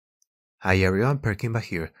Hi everyone, PerKimba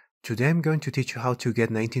here. Today I'm going to teach you how to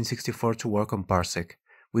get 1964 to work on Parsec.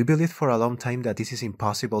 We believed for a long time that this is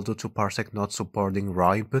impossible due to Parsec not supporting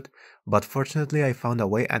raw input, but fortunately I found a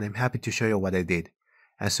way and I'm happy to show you what I did.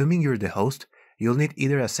 Assuming you're the host, you'll need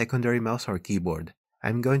either a secondary mouse or keyboard.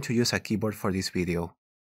 I'm going to use a keyboard for this video.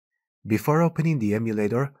 Before opening the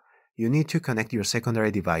emulator, you need to connect your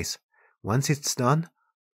secondary device. Once it's done,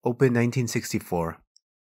 open 1964.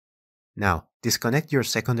 Now, disconnect your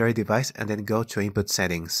secondary device and then go to Input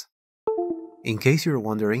Settings. In case you're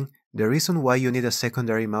wondering, the reason why you need a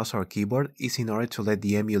secondary mouse or keyboard is in order to let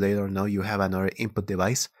the emulator know you have another input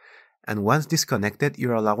device, and once disconnected,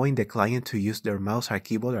 you're allowing the client to use their mouse or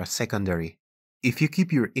keyboard as secondary. If you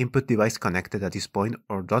keep your input device connected at this point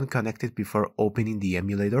or don't connect it before opening the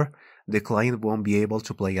emulator, the client won't be able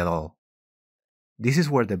to play at all. This is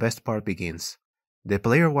where the best part begins. The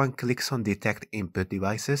player 1 clicks on Detect Input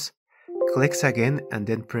Devices, clicks again and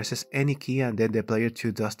then presses any key, and then the player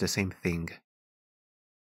 2 does the same thing.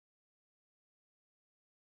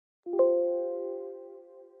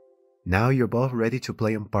 Now you're both ready to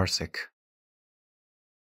play on Parsec.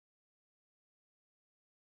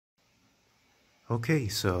 Okay,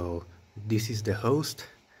 so this is the host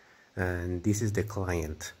and this is the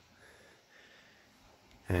client.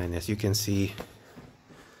 And as you can see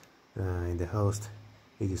in the host,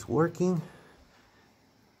 it is working.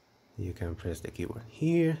 You can press the keyboard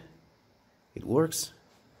here, it works.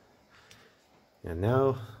 And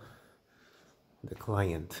now the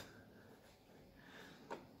client.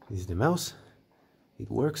 This is the mouse, it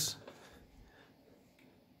works.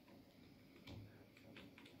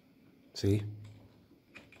 See?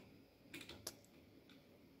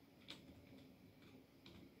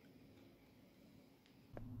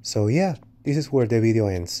 So yeah, this is where the video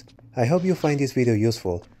ends. I hope you find this video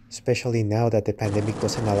useful, especially now that the pandemic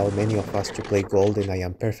doesn't allow many of us to play GoldenEye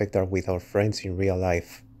and Perfect Dark with our friends in real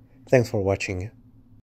life. Thanks for watching.